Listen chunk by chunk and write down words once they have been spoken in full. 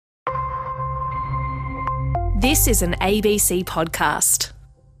This is an ABC podcast.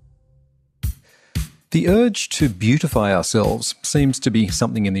 The urge to beautify ourselves seems to be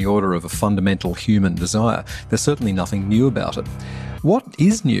something in the order of a fundamental human desire. There's certainly nothing new about it. What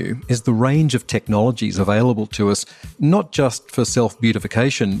is new is the range of technologies available to us, not just for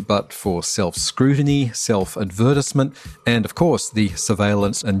self-beautification, but for self-scrutiny, self-advertisement, and of course the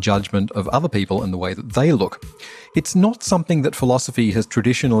surveillance and judgment of other people and the way that they look. It's not something that philosophy has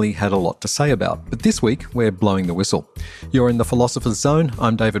traditionally had a lot to say about, but this week we're blowing the whistle. You're in the Philosopher's Zone.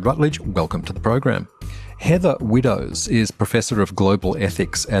 I'm David Rutledge. Welcome to the program. Heather Widdows is Professor of Global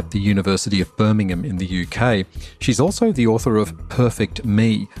Ethics at the University of Birmingham in the UK. She's also the author of Perfect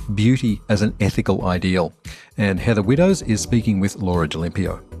Me, Beauty as an Ethical Ideal. And Heather Widdows is speaking with Laura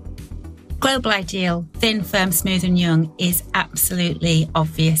D'Olimpio. Global ideal, thin, firm, smooth and young is absolutely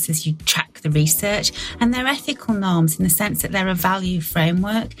obvious as you track the research, and they're ethical norms in the sense that they're a value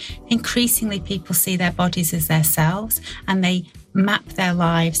framework. Increasingly people see their bodies as their selves and they map their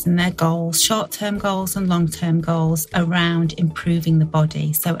lives and their goals, short-term goals and long-term goals, around improving the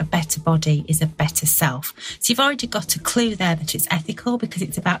body. So a better body is a better self. So you've already got a clue there that it's ethical because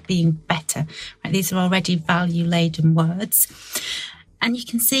it's about being better. Right? These are already value-laden words. And you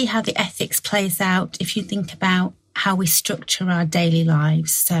can see how the ethics plays out if you think about how we structure our daily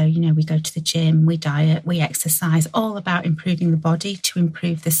lives. So, we go to the gym, we diet, we exercise, all about improving the body to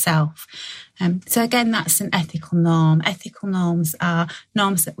improve the self. So again, that's an ethical norm. Ethical norms are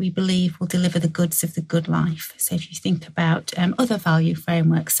norms that we believe will deliver the goods of the good life. So if you think about other value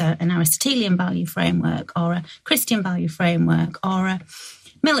frameworks, so an Aristotelian value framework or a Christian value framework or a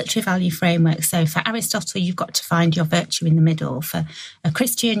military value framework. So for Aristotle, you've got to find your virtue in the middle. For a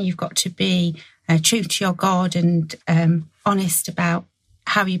Christian, you've got to be true to your God and honest about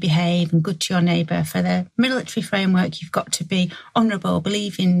how you behave and good to your neighbour. For the military framework, you've got to be honourable,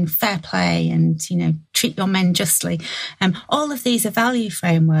 believe in fair play and, treat your men justly. All of these are value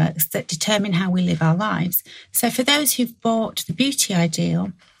frameworks that determine how we live our lives. So for those who've bought the beauty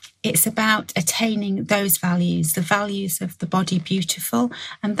ideal, it's about attaining those values, the values of the body beautiful,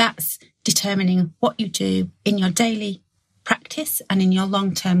 and that's determining what you do in your daily practice and in your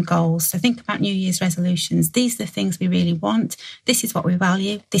long-term goals. So think about New Year's resolutions. These are the things we really want. This is what we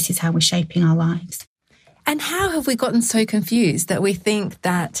value. This is how we're shaping our lives. And how have we gotten so confused that we think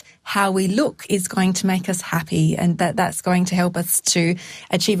that how we look is going to make us happy and that that's going to help us to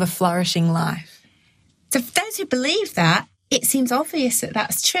achieve a flourishing life? So for those who believe that, it seems obvious that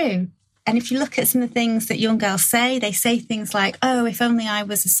that's true. And if you look at some of the things that young girls say, they say things like, oh, if only I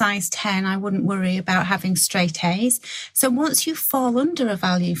was a size 10, I wouldn't worry about having straight A's. So once you fall under a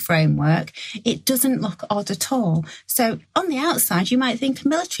value framework, it doesn't look odd at all. So on the outside, you might think a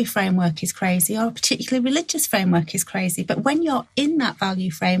military framework is crazy or a particularly religious framework is crazy. But when you're in that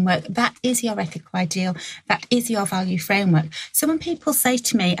value framework, that is your ethical ideal. That is your value framework. So when people say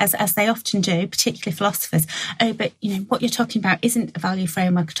to me, as they often do, particularly philosophers, oh, but what you're talking about isn't a value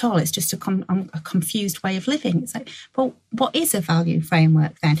framework at all. It's just a confused way of living. It's like, well, what is a value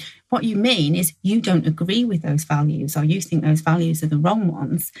framework then? What you mean is you don't agree with those values or you think those values are the wrong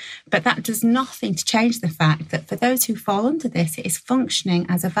ones. But that does nothing to change the fact that for those who fall under this, it is functioning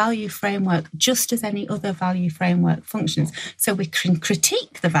as a value framework just as any other value framework functions. So we can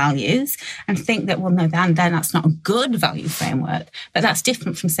critique the values and think that, well, no, then that's not a good value framework. But that's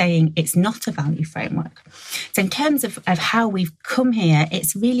different from saying it's not a value framework. So in terms of how we've come here,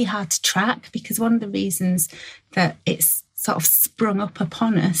 it's really hard to track because one of the reasons that it's sort of sprung up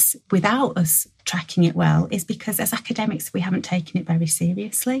upon us without us tracking it well is because as academics, we haven't taken it very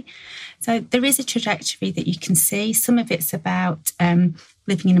seriously. So there is a trajectory that you can see. Some of it's about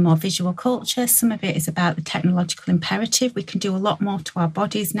living in a more visual culture. Some of it is about the technological imperative. We can do a lot more to our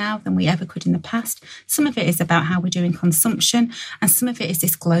bodies now than we ever could in the past. Some of it is about how we're doing consumption. And some of it is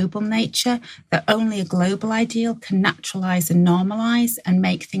this global nature that only a global ideal can naturalise and normalise and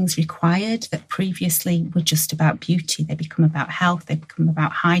make things required that previously were just about beauty. They become about health, they become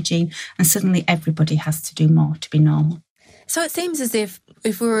about hygiene, and suddenly everybody has to do more to be normal. So it seems as if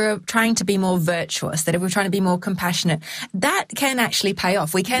we were trying to be more virtuous, that if we're trying to be more compassionate, that can actually pay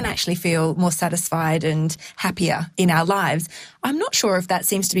off. We can actually feel more satisfied and happier in our lives. I'm not sure if that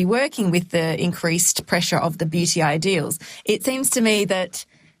seems to be working with the increased pressure of the beauty ideals. It seems to me that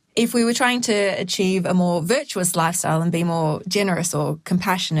if we were trying to achieve a more virtuous lifestyle and be more generous or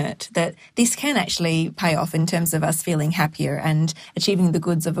compassionate, that this can actually pay off in terms of us feeling happier and achieving the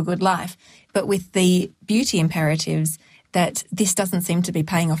goods of a good life. But with the beauty imperatives, that this doesn't seem to be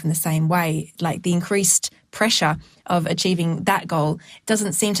paying off in the same way. Like the increased pressure of achieving that goal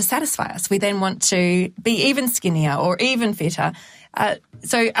doesn't seem to satisfy us. We then want to be even skinnier or even fitter.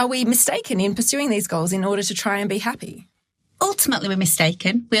 So are we mistaken in pursuing these goals in order to try and be happy? Ultimately, we're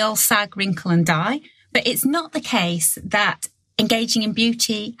mistaken. We all sag, wrinkle and die. But it's not the case that engaging in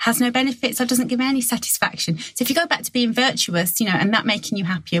beauty has no benefits or doesn't give any satisfaction. So if you go back to being virtuous, and that making you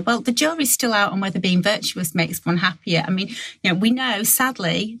happier, well, the jury's still out on whether being virtuous makes one happier. I mean, we know,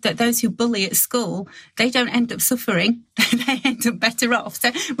 sadly, that those who bully at school, they don't end up suffering. They end up better off.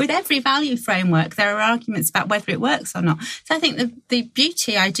 So with every value framework, there are arguments about whether it works or not. So I think the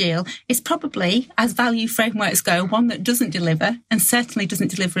beauty ideal is probably, as value frameworks go, one that doesn't deliver, and certainly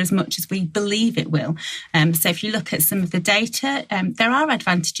doesn't deliver as much as we believe it will. So if you look at some of the data, there are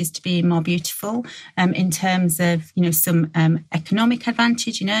advantages to being more beautiful in terms of, some economic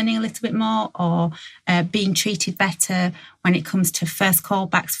advantage in earning a little bit more, or being treated better when it comes to first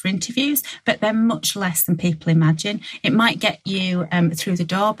callbacks for interviews, but they're much less than people imagine. It might get you through the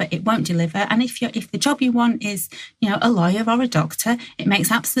door, but it won't deliver. And if the job you want is, a lawyer or a doctor, it makes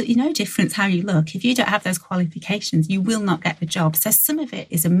absolutely no difference how you look. If you don't have those qualifications, you will not get the job. So some of it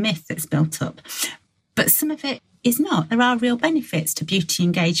is a myth that's built up, but some of it is not. There are real benefits to beauty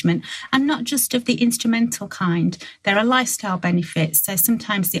engagement, and not just of the instrumental kind. There are lifestyle benefits. So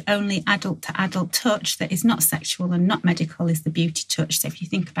sometimes the only adult-to-adult touch that is not sexual and not medical is the beauty touch. So if you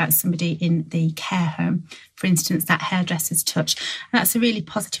think about somebody in the care home, for instance, that hairdresser's touch, that's a really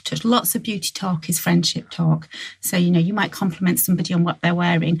positive touch. Lots of beauty talk is friendship talk. So, you might compliment somebody on what they're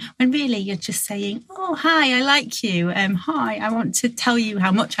wearing, when really you're just saying, oh, hi, I like you. Hi, I want to tell you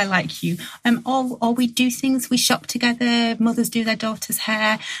how much I like you. Or we do things, we shop together, mothers do their daughter's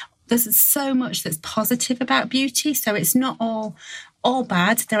hair. There's so much that's positive about beauty. So it's not all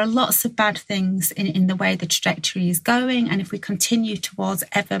bad. There are lots of bad things in the way the trajectory is going. And if we continue towards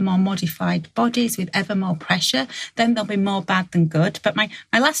ever more modified bodies with ever more pressure, then there'll be more bad than good. But my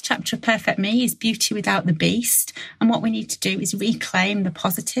last chapter of Perfect Me is beauty without the beast. And what we need to do is reclaim the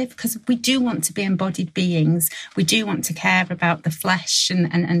positive, because we do want to be embodied beings. We do want to care about the flesh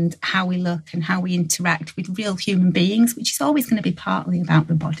and how we look and how we interact with real human beings, which is always going to be partly about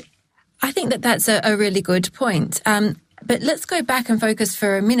the body. I think that's a really good point. But let's go back and focus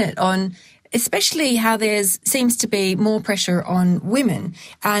for a minute on especially how seems to be more pressure on women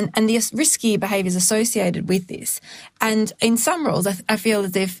and the risky behaviours associated with this. And in some roles, I feel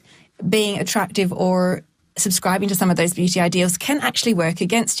as if being attractive or subscribing to some of those beauty ideals can actually work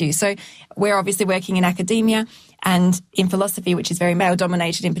against you. So we're obviously working in academia and in philosophy, which is very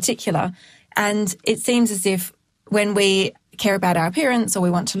male-dominated in particular. And it seems as if when we care about our appearance or we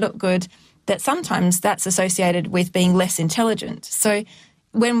want to look good, that sometimes that's associated with being less intelligent. So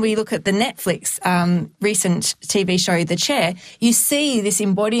when we look at the Netflix recent TV show, The Chair, you see this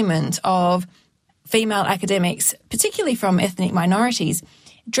embodiment of female academics, particularly from ethnic minorities,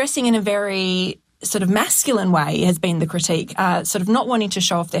 dressing in a very sort of masculine way has been the critique, sort of not wanting to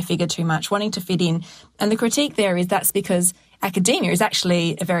show off their figure too much, wanting to fit in. And the critique there is that's because academia is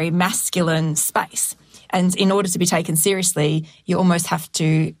actually a very masculine space. And in order to be taken seriously, you almost have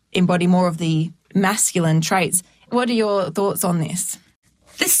to embody more of the masculine traits. What are your thoughts on this?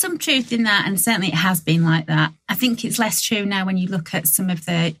 There's some truth in that, and certainly it has been like that. I think it's less true now when you look at some of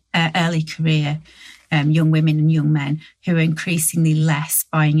the early career young women and young men who are increasingly less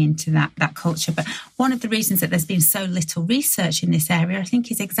buying into that culture. But one of the reasons that there's been so little research in this area, I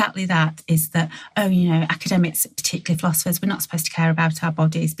think, is exactly that, is that, academics, particularly philosophers, we're not supposed to care about our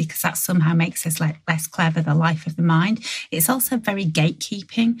bodies because that somehow makes us less clever, the life of the mind. It's also very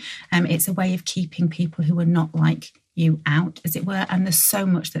gatekeeping. It's a way of keeping people who are not like you out, as it were. And there's so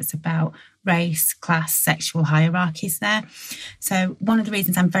much that's about race, class, sexual hierarchies there. So one of the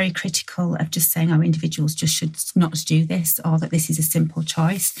reasons I'm very critical of just saying, individuals just should not do this, or that this is a simple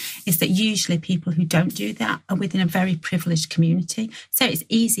choice, is that usually people who don't do that are within a very privileged community. So it's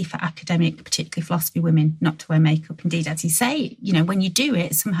easy for academic, particularly philosophy women, not to wear makeup. Indeed, as you say, when you do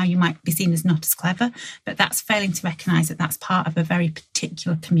it, somehow you might be seen as not as clever, but that's failing to recognise that that's part of a very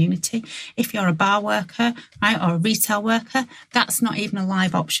particular community. If you're a bar worker, right, or a retail worker, that's not even a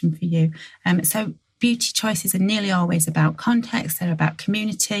live option for you. So beauty choices are nearly always about context, they're about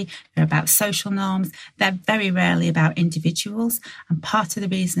community, they're about social norms, they're very rarely about individuals. And part of the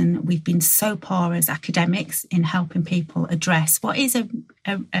reason we've been so poor as academics in helping people address what is an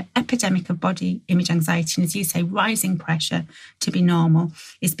epidemic of body image anxiety, and as you say, rising pressure to be normal,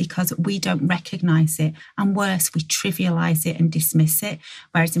 is because we don't recognise it, and worse, we trivialise it and dismiss it.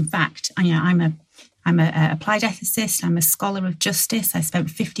 Whereas in fact, I'm I'm an applied ethicist. I'm a scholar of justice. I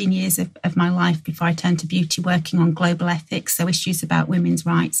spent 15 years of my life before I turned to beauty working on global ethics, so issues about women's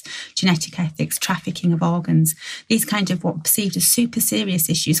rights, genetic ethics, trafficking of organs, these kind of what are perceived as super serious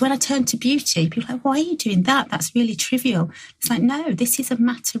issues. When I turned to beauty, people are like, why are you doing that? That's really trivial. It's like, no, this is a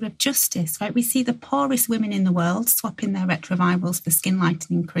matter of justice, right? We see the poorest women in the world swapping their retrovirals for skin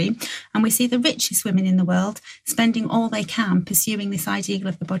lightening cream, and we see the richest women in the world spending all they can pursuing this ideal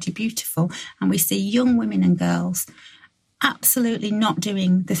of the body beautiful, and we see young women and girls absolutely not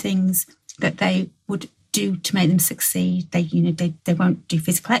doing the things that they would do to make them succeed. They won't do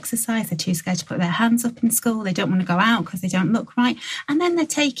physical exercise. They're too scared to put their hands up in school. They don't want to go out because they don't look right. And then they're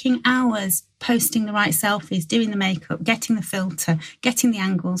taking hours posting the right selfies, doing the makeup, getting the filter, getting the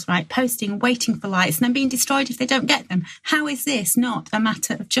angles right, posting, waiting for likes, and then being destroyed if they don't get them. How is this not a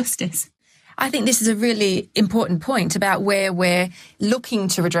matter of justice? I think this is a really important point about where we're looking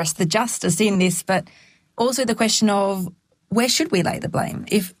to redress the justice in this, but also the question of where should we lay the blame?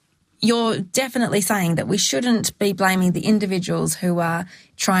 If you're definitely saying that we shouldn't be blaming the individuals who are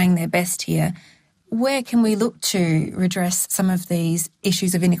trying their best here, where can we look to redress some of these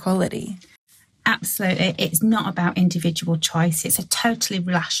issues of inequality? Absolutely. It's not about individual choice. It's a totally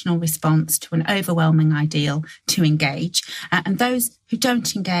rational response to an overwhelming ideal to engage. And those who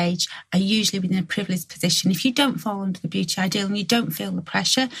don't engage are usually within a privileged position. If you don't fall under the beauty ideal and you don't feel the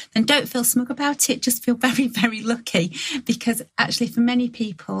pressure, then don't feel smug about it. Just feel very, very lucky, because actually for many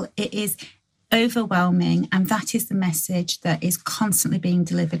people it is overwhelming, and that is the message that is constantly being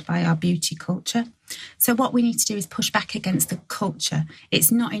delivered by our beauty culture. So what we need to do is push back against the culture.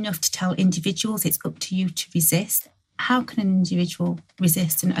 It's not enough to tell individuals, it's up to you to resist. How can an individual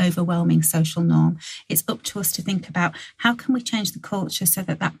resist an overwhelming social norm? It's up to us to think about how can we change the culture so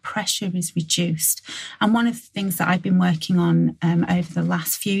that that pressure is reduced. And one of the things that I've been working on over the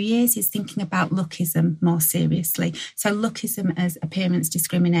last few years is thinking about lookism more seriously. So lookism as appearance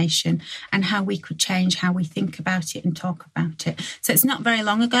discrimination, and how we could change how we think about it and talk about it. So it's not very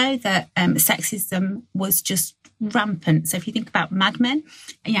long ago that sexism was just rampant. So if you think about Mad Men,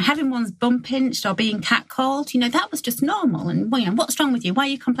 having one's bum pinched or being catcalled, that was just normal. And what's wrong with you? Why are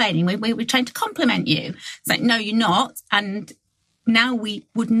you complaining? We're trying to compliment you. It's like, no, you're not. And now we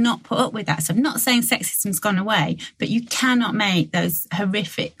would not put up with that. So I'm not saying sexism's gone away, but you cannot make those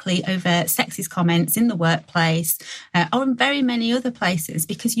horrifically overt sexist comments in the workplace or in very many other places,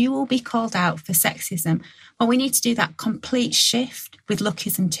 because you will be called out for sexism. Well, we need to do that complete shift with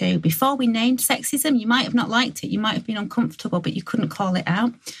lookism too. Before we named sexism, you might have not liked it, you might have been uncomfortable, but you couldn't call it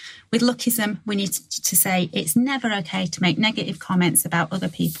out. With lookism, we need to say it's never okay to make negative comments about other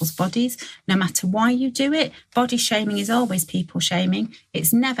people's bodies, no matter why you do it. Body shaming is always people shaming.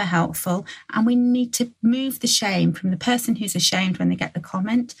 It's never helpful. And we need to move the shame from the person who's ashamed when they get the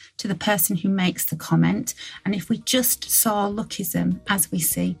comment to the person who makes the comment. And if we just saw lookism as we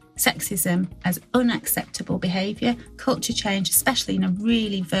see sexism as unacceptable behaviour, culture change, especially in a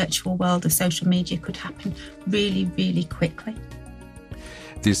really virtual world of social media, could happen really, really quickly.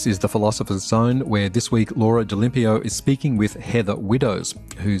 This is The Philosopher's Zone, where this week Laura D'Olimpio is speaking with Heather Widdows,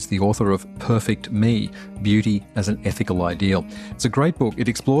 who's the author of Perfect Me, Beauty as an Ethical Ideal. It's a great book. It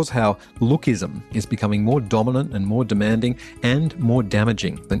explores how lookism is becoming more dominant and more demanding and more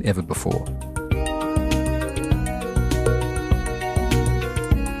damaging than ever before.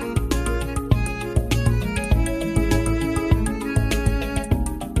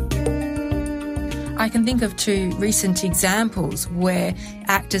 I can think of two recent examples where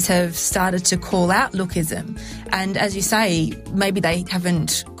actors have started to call out lookism. And as you say, maybe they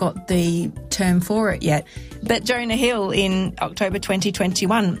haven't got the term for it yet. But Jonah Hill in October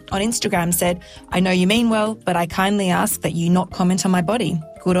 2021 on Instagram said, "I know you mean well, but I kindly ask that you not comment on my body.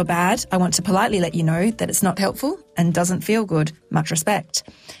 Good or bad, I want to politely let you know that it's not helpful and doesn't feel good. Much respect."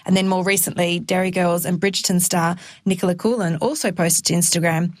 And then more recently, Derry Girls and Bridgerton star Nicola Coughlan also posted to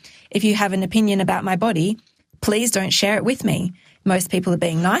Instagram, "If you have an opinion about my body, please don't share it with me. Most people are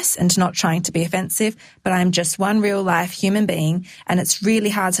being nice and not trying to be offensive, but I'm just one real-life human being, and it's really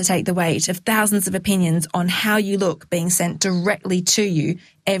hard to take the weight of thousands of opinions on how you look being sent directly to you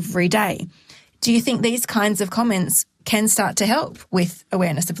every day." Do you think these kinds of comments can start to help with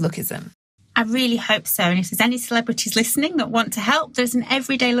awareness of lookism? I really hope so. And if there's any celebrities listening that want to help, there's an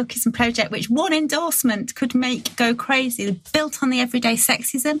Everyday Lookism project which one endorsement could make go crazy, built on the everyday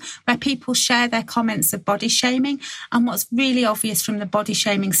sexism, where people share their comments of body shaming. And what's really obvious from the body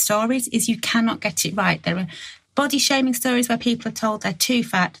shaming stories is you cannot get it right. There are body shaming stories where people are told they're too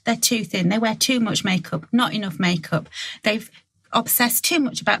fat, they're too thin, they wear too much makeup, not enough makeup. They've obsessed too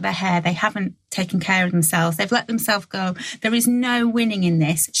much about their hair. They haven't taken care of themselves. They've let themselves go. There is no winning in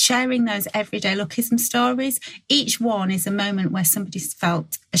this. Sharing those everyday lookism stories, each one is a moment where somebody's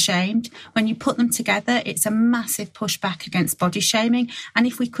felt ashamed. When you put them together, it's a massive pushback against body shaming. And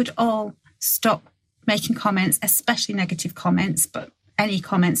if we could all stop making comments, especially negative comments, but any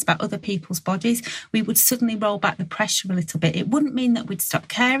comments about other people's bodies, we would suddenly roll back the pressure a little bit. It wouldn't mean that we'd stop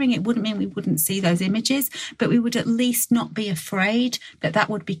caring. It wouldn't mean we wouldn't see those images, but we would at least not be afraid that that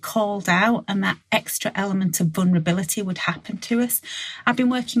would be called out and that extra element of vulnerability would happen to us. I've been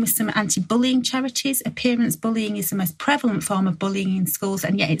working with some anti-bullying charities. Appearance bullying is the most prevalent form of bullying in schools,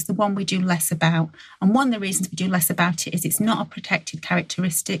 and yet it's the one we do less about. And one of the reasons we do less about it is it's not a protected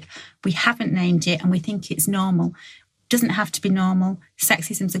characteristic. We haven't named it and we think it's normal. Doesn't have to be normal.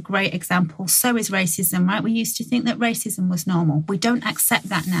 Sexism's a great example. So is racism, right? We used to think that racism was normal. We don't accept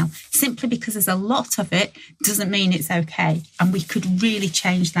that now. Simply because there's a lot of it doesn't mean it's okay. And we could really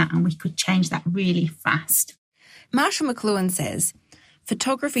change that, and we could change that really fast. Marshall McLuhan says,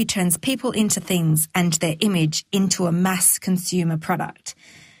 photography turns people into things and their image into a mass consumer product.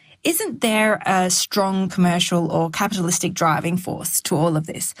 Isn't there a strong commercial or capitalistic driving force to all of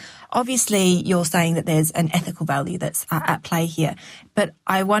this? Obviously, you're saying that there's an ethical value that's at play here, but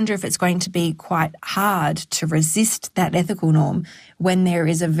I wonder if it's going to be quite hard to resist that ethical norm when there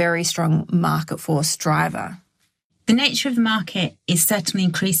is a very strong market force driver. The nature of the market is certainly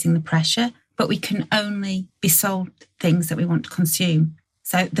increasing the pressure, but we can only be sold things that we want to consume.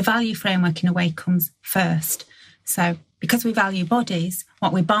 So the value framework in a way comes first. So because we value bodies,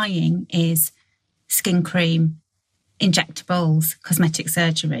 what we're buying is skin cream, injectables, cosmetic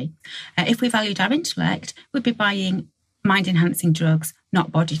surgery. If we valued our intellect, we'd be buying mind-enhancing drugs,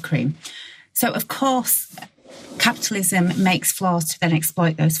 not body cream. So, of course, capitalism makes flaws to then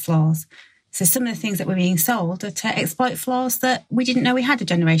exploit those flaws. So some of the things that we're being sold are to exploit flaws that we didn't know we had a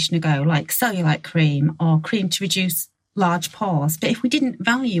generation ago, like cellulite cream or cream to reduce large pores. But if we didn't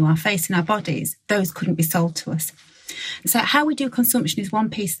value our face and our bodies, those couldn't be sold to us. So how we do consumption is one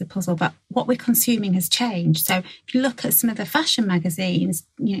piece of the puzzle, but what we're consuming has changed. So if you look at some of the fashion magazines,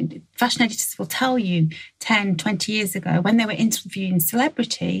 fashion editors will tell you 10, 20 years ago when they were interviewing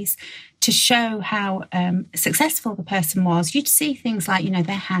celebrities to show how successful the person was, you'd see things like,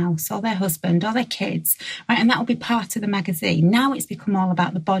 their house or their husband or their kids, right? And that will be part of the magazine. Now it's become all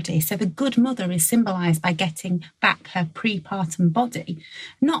about the body. So the good mother is symbolised by getting back her prepartum body,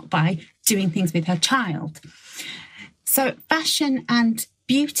 not by doing things with her child. So fashion and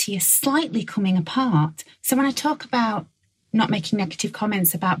beauty are slightly coming apart. So when I talk about not making negative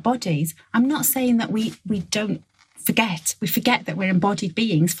comments about bodies, I'm not saying that we don't forget. We forget that we're embodied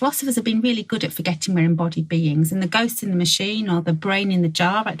beings. Philosophers have been really good at forgetting we're embodied beings. And the ghost in the machine or the brain in the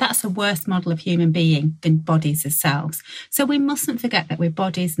jar, right, that's a worse model of human being than bodies as selves. So we mustn't forget that we're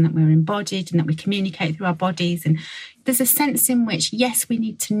bodies and that we're embodied and that we communicate through our bodies. And there's a sense in which, yes, we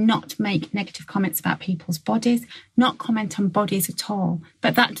need to not make negative comments about people's bodies, not comment on bodies at all.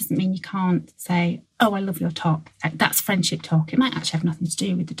 But that doesn't mean you can't say, oh, I love your top. That's friendship talk. It might actually have nothing to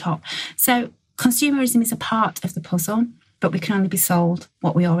do with the top. So consumerism is a part of the puzzle, but we can only be sold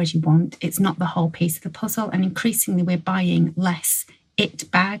what we already want. It's not the whole piece of the puzzle. And increasingly, we're buying less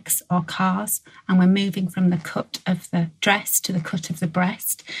it bags or cars, and we're moving from the cut of the dress to the cut of the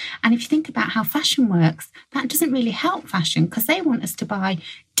breast. And if you think about how fashion works, that doesn't really help fashion because they want us to buy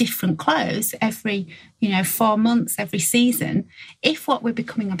different clothes every, 4 months, every season. If what we're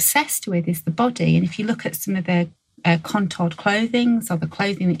becoming obsessed with is the body, and if you look at some of the contoured clothing, or the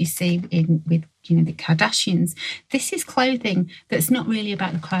clothing that you see with the Kardashians, this is clothing that's not really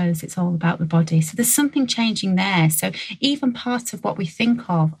about the clothes, it's all about the body. So there's something changing there. So even part of what we think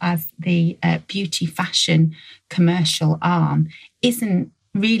of as the beauty fashion commercial arm isn't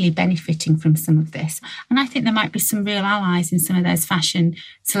really benefiting from some of this. And I think there might be some real allies in some of those fashion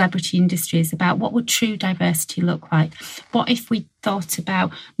celebrity industries about what would true diversity look like. What if we thought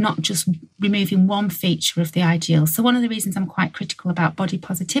about not just removing one feature of the ideal? So one of the reasons I'm quite critical about body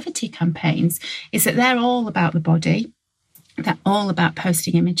positivity campaigns is that they're all about the body. They're all about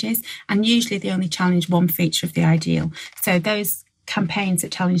posting images, and usually they only challenge one feature of the ideal. So those campaigns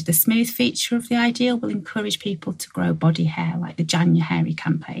that challenge the smooth feature of the ideal will encourage people to grow body hair, like the Jan Your Hairy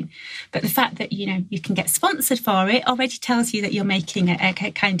campaign. But the fact that, you can get sponsored for it already tells you that you're making a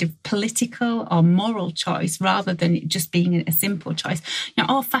kind of political or moral choice rather than it just being a simple choice.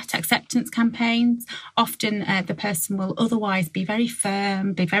 All fat acceptance campaigns, often the person will otherwise be very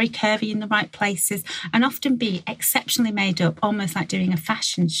firm, be very curvy in the right places, and often be exceptionally made up, almost like doing a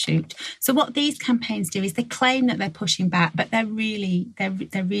fashion shoot. So what these campaigns do is they claim that they're pushing back, but they're really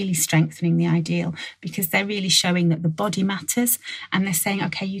they're really strengthening the ideal, because they're really showing that the body matters, and they're saying,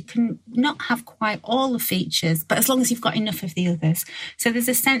 okay, you can not have quite all the features, but as long as you've got enough of the others. So there's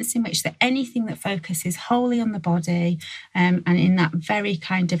a sense in which that anything that focuses wholly on the body, and in that very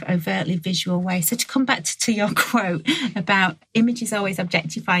kind of overtly visual way. So to come back to your quote about images always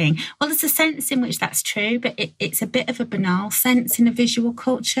objectifying, well, there's a sense in which that's true, but it's a bit of a banal sense in a visual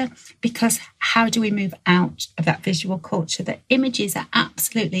culture, because how do we move out of that visual culture? That images are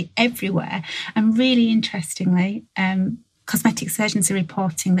absolutely everywhere. And really interestingly, cosmetic surgeons are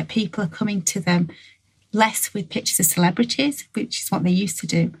reporting that people are coming to them less with pictures of celebrities, which is what they used to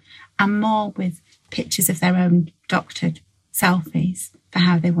do, and more with pictures of their own doctored selfies for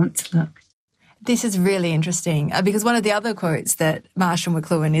how they want to look. This is really interesting, because one of the other quotes that Marshall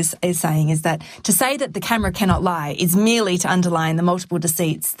McLuhan is saying is that to say that the camera cannot lie is merely to underline the multiple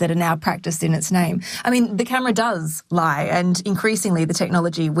deceits that are now practiced in its name. I mean, the camera does lie, and increasingly the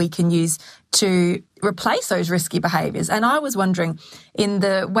technology we can use to replace those risky behaviours. And I was wondering, in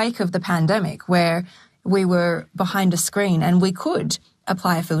the wake of the pandemic, where we were behind a screen and we could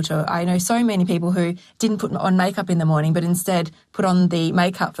apply a filter. I know so many people who didn't put on makeup in the morning, but instead put on the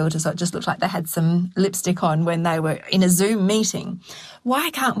makeup filter so it just looked like they had some lipstick on when they were in a Zoom meeting.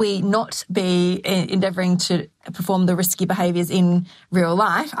 Why can't we not be endeavouring to perform the risky behaviours in real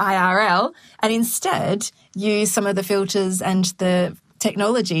life, IRL, and instead use some of the filters and the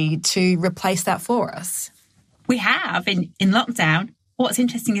technology to replace that for us? We have in lockdown. What's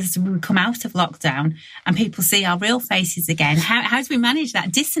interesting is we come out of lockdown and people see our real faces again. How do we manage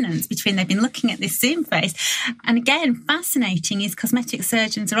that dissonance between they've been looking at this Zoom face? And again, fascinating is cosmetic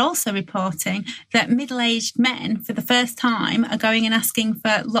surgeons are also reporting that middle-aged men, for the first time, are going and asking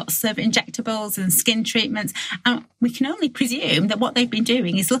for lots of injectables and skin treatments. And we can only presume that what they've been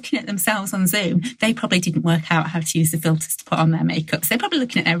doing is looking at themselves on Zoom. They probably didn't work out how to use the filters to put on their makeup. So they're probably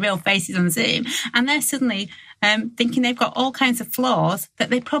looking at their real faces on Zoom, and they're suddenly thinking they've got all kinds of flaws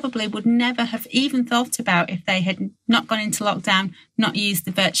that they probably would never have even thought about if they had not gone into lockdown, not used the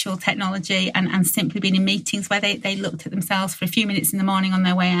virtual technology, and simply been in meetings where they looked at themselves for a few minutes in the morning on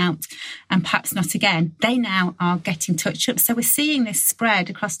their way out and perhaps not again. They now are getting touched up. So we're seeing this spread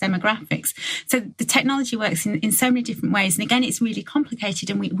across demographics. So the technology works in so many different ways. And again, it's really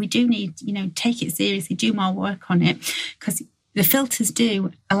complicated, and we do need, take it seriously, do more work on it, because the filters do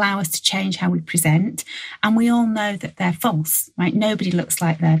allow us to change how we present, and we all know that they're false, right? Nobody looks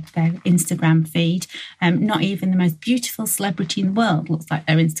like their Instagram feed. Not even the most beautiful celebrity in the world looks like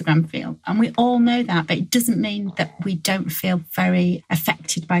their Instagram feed. And we all know that, but it doesn't mean that we don't feel very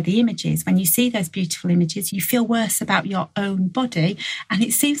affected by the images. When you see those beautiful images, you feel worse about your own body. And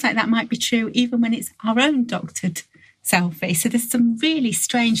it seems like that might be true even when it's our own doctored selfie. So there's some really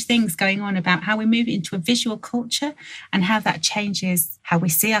strange things going on about how we move into a visual culture and how that changes how we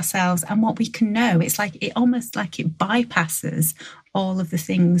see ourselves and what we can know. It's almost like it bypasses all of the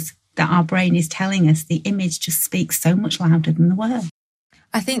things that our brain is telling us. The image just speaks so much louder than the word.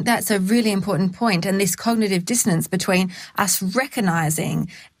 I think that's a really important point, and this cognitive dissonance between us recognising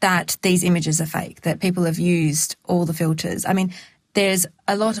that these images are fake, that people have used all the filters. I mean, there's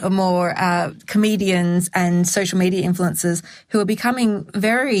a lot of more comedians and social media influencers who are becoming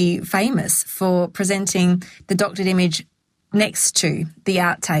very famous for presenting the doctored image next to the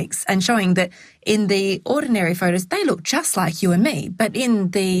outtakes and showing that in the ordinary photos, they look just like you and me. But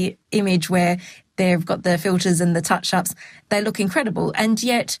in the image where they've got the filters and the touch-ups, they look incredible. And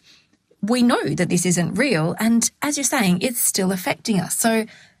yet we know that this isn't real. And as you're saying, it's still affecting us. So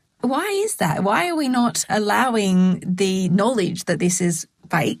why is that? Why are we not allowing the knowledge that this is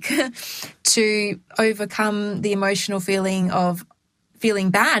fake to overcome the emotional feeling of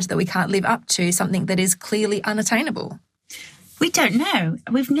feeling bad that we can't live up to something that is clearly unattainable? We don't know.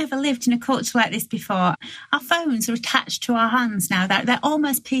 We've never lived in a culture like this before. Our phones are attached to our hands now. They're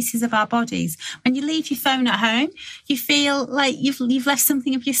almost pieces of our bodies. When you leave your phone at home, you feel like you've left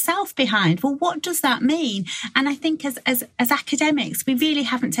something of yourself behind. Well, what does that mean? And I think as academics, we really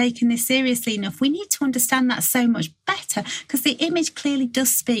haven't taken this seriously enough. We need to understand that so much better, because the image clearly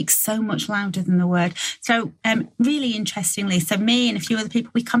does speak so much louder than the word. So really interestingly, so me and a few other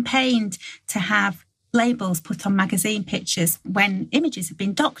people, we campaigned to have labels put on magazine pictures when images have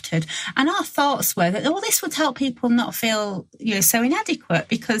been doctored, and our thoughts were that this would help people not feel so inadequate,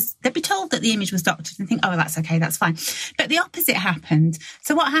 because they'd be told that the image was doctored and think, oh, that's okay, that's fine. But the opposite happened.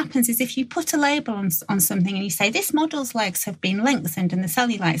 So what happens is if you put a label on something and you say this model's legs have been lengthened and the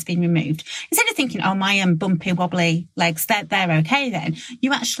cellulite's been removed, instead of thinking, oh, my bumpy wobbly legs, they're okay, then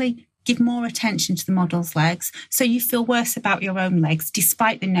you actually give more attention to the model's legs, so you feel worse about your own legs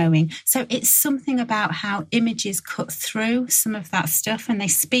despite the knowing. So it's something about how images cut through some of that stuff, and they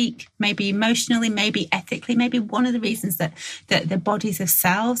speak maybe emotionally, maybe ethically. Maybe one of the reasons that the bodies of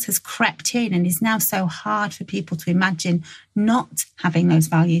cells has crept in and is now so hard for people to imagine not having those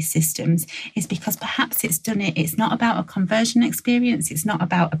value systems is because perhaps it's not about a conversion experience, it's not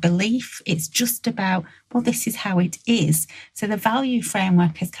about a belief, it's just about, well, this is how it is. So the value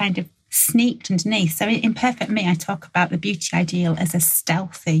framework has kind of sneaked underneath. So in Perfect Me, I talk about the beauty ideal as a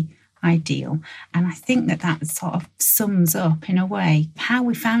stealthy ideal. And I think that sort of sums up, in a way, how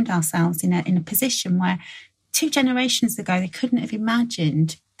we found ourselves in a position where 2 generations ago, they couldn't have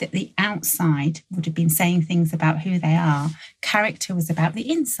imagined that the outside would have been saying things about who they are. Character was about the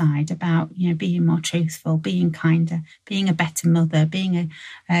inside, about, being more truthful, being kinder, being a better mother, being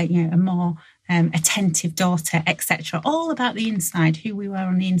a more attentive daughter, etc. All about the inside, who we were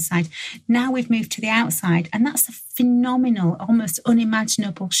on the inside. Now we've moved to the outside, and that's a phenomenal, almost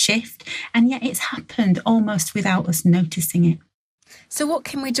unimaginable shift. And yet it's happened almost without us noticing it. So what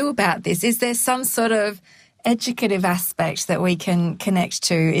can we do about this? Is there some sort of educative aspect that we can connect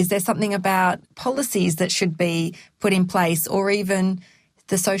to? Is there something about policies that should be put in place, or even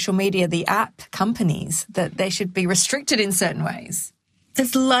the social media, the app companies, that they should be restricted in certain ways?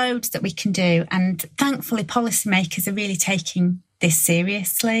 There's loads that we can do, and thankfully policymakers are really taking this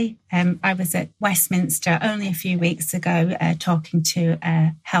seriously. I was at Westminster only a few weeks ago talking to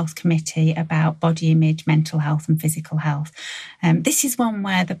a health committee about body image, mental health and physical health. This is one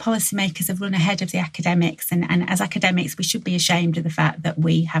where the policymakers have run ahead of the academics, and as academics we should be ashamed of the fact that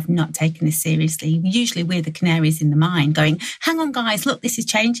we have not taken this seriously. Usually we're the canaries in the mine going, hang on guys, look, this is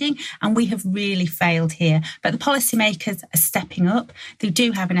changing, and we have really failed here. But the policymakers are stepping up. They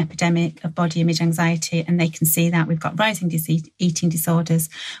do have an epidemic of body image anxiety, and they can see that. We've got rising eating disorders.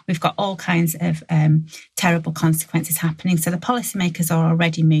 We've got all kinds of terrible consequences happening. So the policymakers are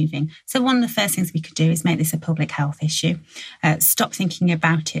already moving. So one of the first things we could do is make this a public health issue. Stop thinking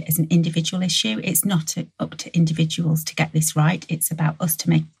about it as an individual issue. It's not up to individuals to get this right. It's about us to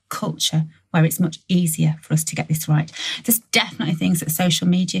make culture where it's much easier for us to get this right. There's definitely things that social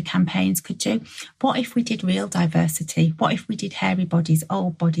media campaigns could do. What if we did real diversity? What if we did hairy bodies,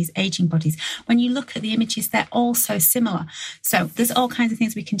 old bodies, aging bodies? When you look at the images, they're all so similar. So there's all kinds of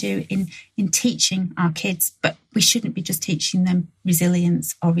things we can do in teaching our kids, but we shouldn't be just teaching them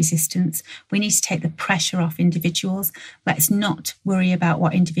resilience or resistance. We need to take the pressure off individuals. Let's not worry about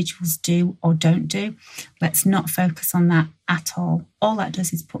what individuals do or don't do. Let's not focus on that at all. All that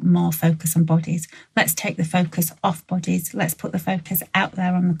does is put more focus on bodies. Let's take the focus off bodies. Let's put the focus out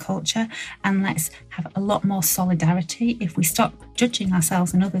there on the culture, and let's have a lot more solidarity. If we stop judging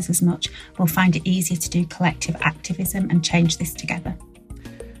ourselves and others as much, we'll find it easier to do collective activism and change this together.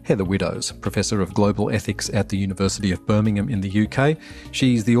 Heather Widdows, Professor of Global Ethics at the University of Birmingham in the UK.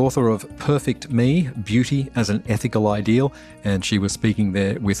 She's the author of Perfect Me, Beauty as an Ethical Ideal, and she was speaking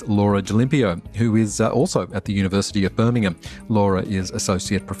there with Laura D'Olimpio, who is also at the University of Birmingham. Laura is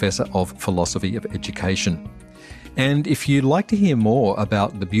Associate Professor of Philosophy of Education. And if you'd like to hear more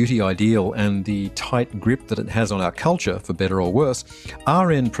about the beauty ideal and the tight grip that it has on our culture, for better or worse,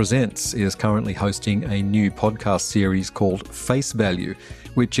 RN Presents is currently hosting a new podcast series called Face Value,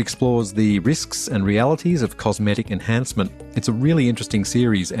 which explores the risks and realities of cosmetic enhancement. It's a really interesting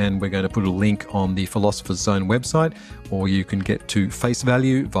series, and we're going to put a link on the Philosopher's Zone website, or you can get to Face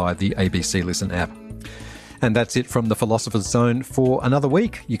Value via the ABC Listen app. And that's it from the Philosopher's Zone for another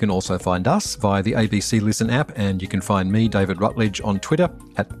week. You can also find us via the ABC Listen app, and you can find me, David Rutledge, on Twitter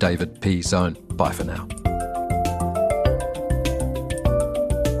 @DavidPZone. Bye for now.